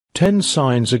10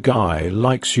 signs a guy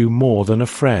likes you more than a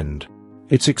friend.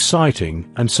 It's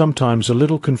exciting and sometimes a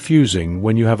little confusing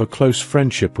when you have a close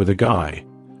friendship with a guy,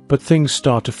 but things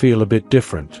start to feel a bit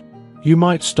different. You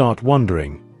might start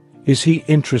wondering, is he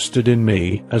interested in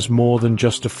me as more than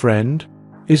just a friend?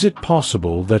 Is it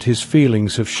possible that his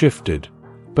feelings have shifted?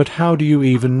 But how do you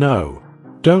even know?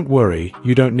 Don't worry,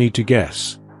 you don't need to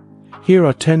guess. Here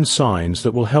are 10 signs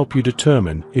that will help you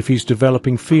determine if he's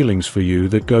developing feelings for you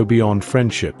that go beyond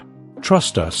friendship.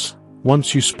 Trust us,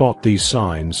 once you spot these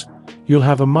signs, you'll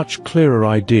have a much clearer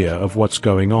idea of what's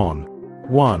going on.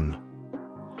 1.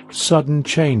 Sudden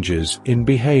changes in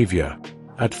behavior.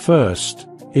 At first,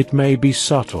 it may be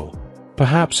subtle.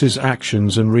 Perhaps his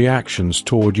actions and reactions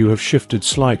toward you have shifted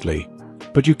slightly,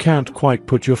 but you can't quite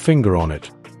put your finger on it.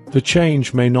 The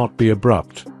change may not be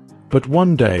abrupt, but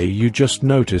one day you just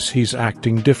notice he's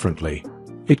acting differently.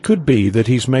 It could be that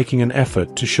he's making an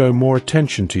effort to show more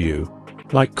attention to you,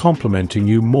 like complimenting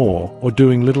you more or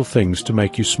doing little things to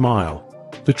make you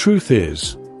smile. The truth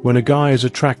is, when a guy is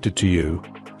attracted to you,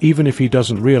 even if he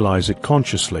doesn't realize it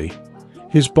consciously,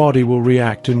 his body will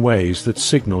react in ways that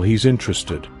signal he's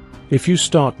interested. If you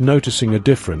start noticing a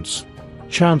difference,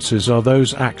 chances are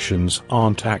those actions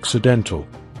aren't accidental.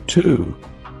 2.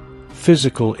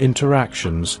 Physical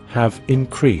interactions have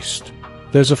increased.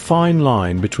 There's a fine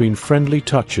line between friendly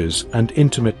touches and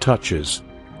intimate touches,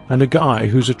 and a guy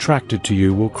who's attracted to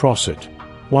you will cross it.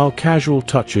 While casual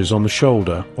touches on the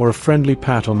shoulder or a friendly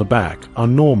pat on the back are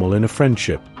normal in a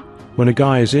friendship, when a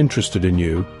guy is interested in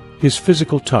you, his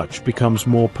physical touch becomes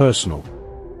more personal.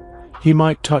 He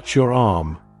might touch your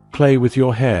arm, play with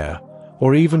your hair,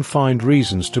 or even find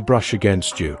reasons to brush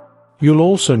against you. You'll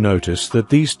also notice that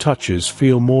these touches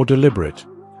feel more deliberate,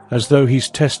 as though he's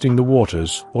testing the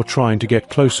waters or trying to get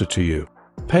closer to you.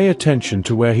 Pay attention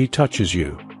to where he touches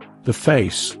you. The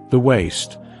face, the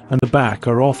waist, and the back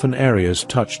are often areas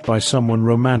touched by someone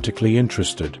romantically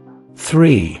interested.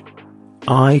 3.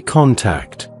 Eye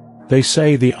contact. They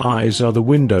say the eyes are the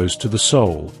windows to the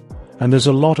soul, and there's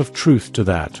a lot of truth to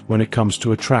that when it comes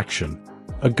to attraction.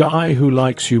 A guy who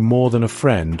likes you more than a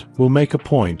friend will make a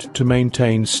point to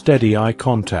maintain steady eye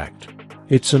contact.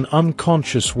 It's an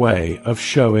unconscious way of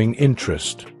showing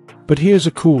interest. But here's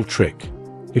a cool trick.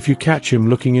 If you catch him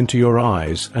looking into your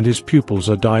eyes and his pupils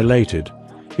are dilated,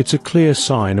 it's a clear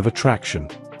sign of attraction.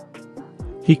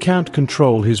 He can't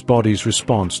control his body's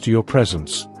response to your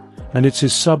presence, and it's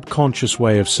his subconscious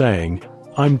way of saying,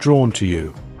 "I'm drawn to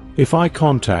you." If eye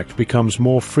contact becomes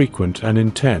more frequent and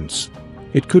intense,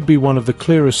 it could be one of the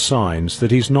clearest signs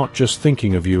that he's not just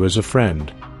thinking of you as a friend.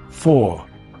 4.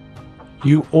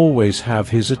 You always have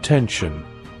his attention.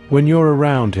 When you're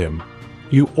around him,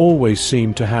 you always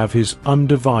seem to have his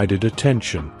undivided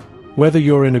attention. Whether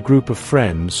you're in a group of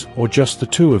friends or just the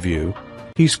two of you,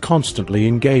 he's constantly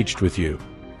engaged with you.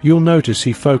 You'll notice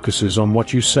he focuses on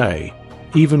what you say,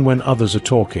 even when others are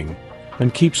talking,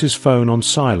 and keeps his phone on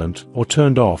silent or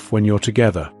turned off when you're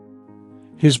together.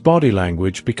 His body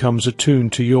language becomes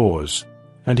attuned to yours,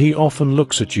 and he often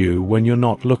looks at you when you're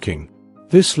not looking.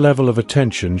 This level of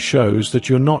attention shows that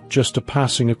you're not just a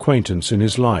passing acquaintance in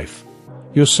his life.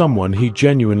 You're someone he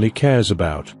genuinely cares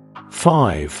about.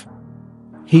 5.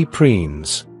 He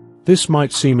preens. This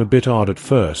might seem a bit odd at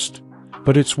first,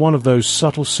 but it's one of those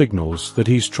subtle signals that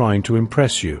he's trying to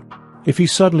impress you. If he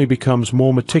suddenly becomes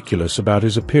more meticulous about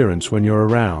his appearance when you're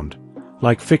around,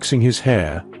 like fixing his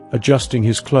hair, adjusting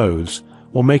his clothes,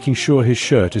 or making sure his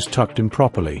shirt is tucked in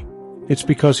properly, it's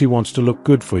because he wants to look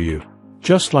good for you.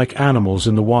 Just like animals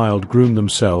in the wild groom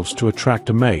themselves to attract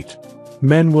a mate,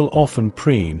 men will often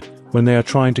preen when they are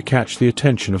trying to catch the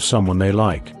attention of someone they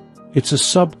like. It's a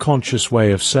subconscious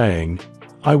way of saying,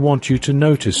 "I want you to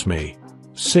notice me."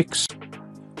 6.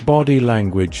 Body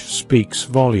language speaks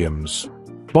volumes.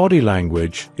 Body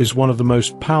language is one of the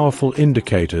most powerful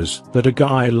indicators that a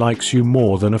guy likes you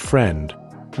more than a friend,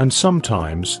 and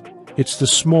sometimes it's the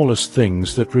smallest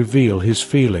things that reveal his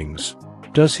feelings.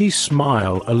 Does he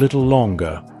smile a little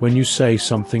longer when you say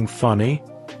something funny?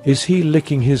 Is he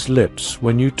licking his lips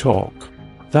when you talk?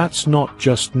 That's not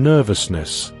just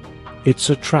nervousness, it's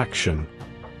attraction.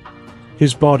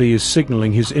 His body is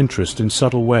signaling his interest in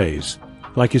subtle ways,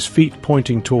 like his feet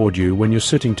pointing toward you when you're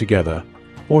sitting together,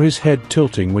 or his head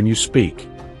tilting when you speak,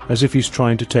 as if he's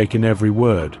trying to take in every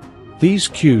word. These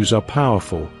cues are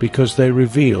powerful because they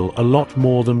reveal a lot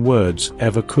more than words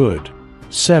ever could.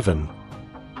 7.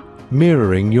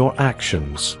 Mirroring your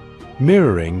actions.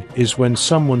 Mirroring is when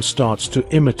someone starts to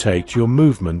imitate your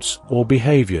movements or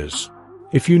behaviors.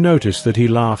 If you notice that he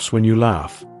laughs when you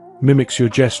laugh, mimics your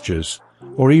gestures,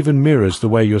 or even mirrors the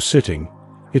way you're sitting,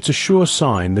 it's a sure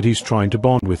sign that he's trying to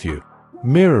bond with you.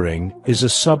 Mirroring is a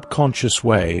subconscious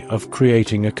way of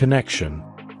creating a connection.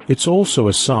 It's also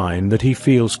a sign that he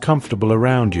feels comfortable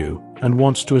around you and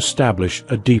wants to establish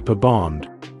a deeper bond.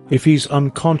 If he's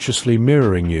unconsciously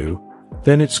mirroring you,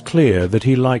 then it's clear that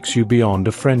he likes you beyond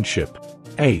a friendship.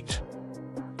 8.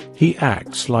 He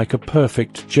acts like a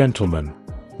perfect gentleman.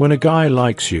 When a guy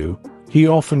likes you, he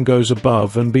often goes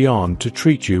above and beyond to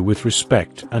treat you with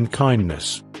respect and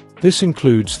kindness. This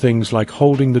includes things like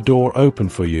holding the door open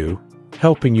for you,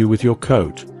 helping you with your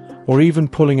coat, or even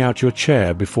pulling out your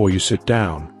chair before you sit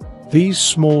down. These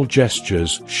small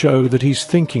gestures show that he's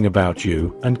thinking about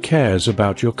you and cares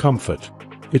about your comfort.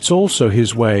 It's also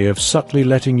his way of subtly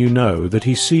letting you know that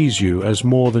he sees you as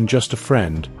more than just a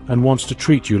friend and wants to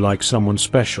treat you like someone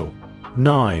special.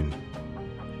 9.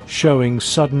 Showing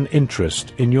sudden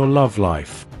interest in your love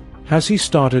life. Has he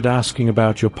started asking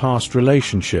about your past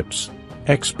relationships,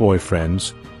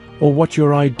 ex-boyfriends, or what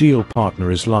your ideal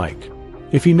partner is like?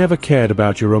 If he never cared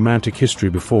about your romantic history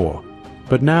before,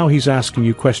 but now he's asking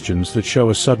you questions that show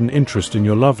a sudden interest in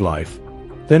your love life,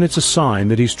 then it's a sign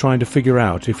that he's trying to figure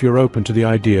out if you're open to the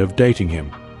idea of dating him.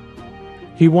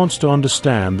 He wants to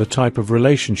understand the type of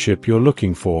relationship you're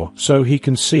looking for so he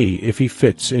can see if he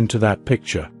fits into that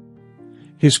picture.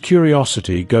 His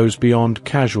curiosity goes beyond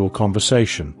casual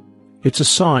conversation. It's a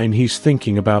sign he's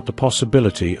thinking about the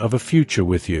possibility of a future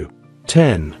with you.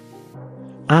 10.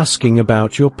 Asking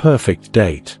about your perfect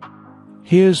date.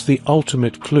 Here's the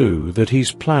ultimate clue that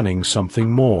he's planning something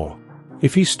more.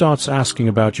 If he starts asking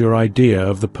about your idea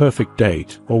of the perfect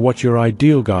date or what your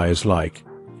ideal guy is like,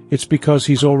 it's because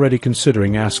he's already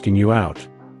considering asking you out.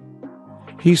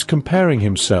 He's comparing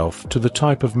himself to the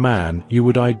type of man you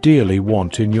would ideally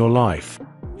want in your life.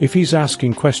 If he's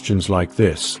asking questions like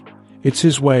this, it's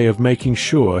his way of making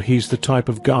sure he's the type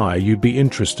of guy you'd be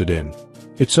interested in.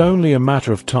 It's only a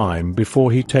matter of time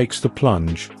before he takes the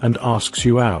plunge and asks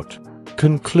you out.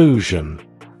 Conclusion.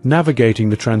 Navigating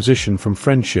the transition from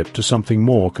friendship to something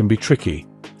more can be tricky,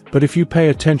 but if you pay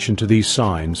attention to these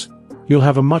signs, you'll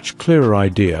have a much clearer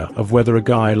idea of whether a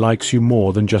guy likes you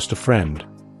more than just a friend.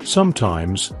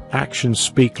 Sometimes, actions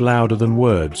speak louder than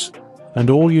words, and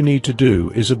all you need to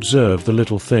do is observe the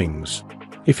little things.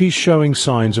 If he's showing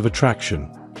signs of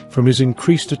attraction, from his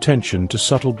increased attention to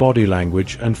subtle body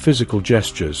language and physical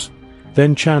gestures,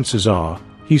 then chances are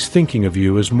he's thinking of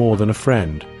you as more than a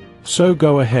friend. So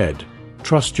go ahead,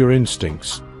 trust your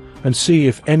instincts, and see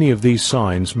if any of these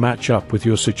signs match up with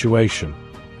your situation.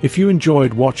 If you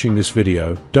enjoyed watching this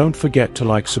video, don't forget to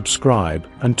like, subscribe,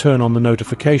 and turn on the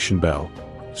notification bell,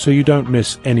 so you don't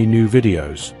miss any new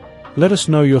videos. Let us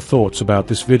know your thoughts about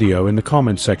this video in the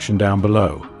comment section down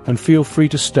below, and feel free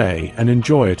to stay and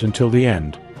enjoy it until the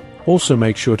end. Also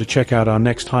make sure to check out our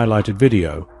next highlighted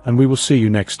video, and we will see you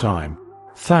next time.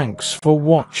 Thanks for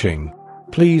watching.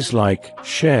 Please like,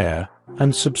 share,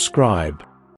 and subscribe.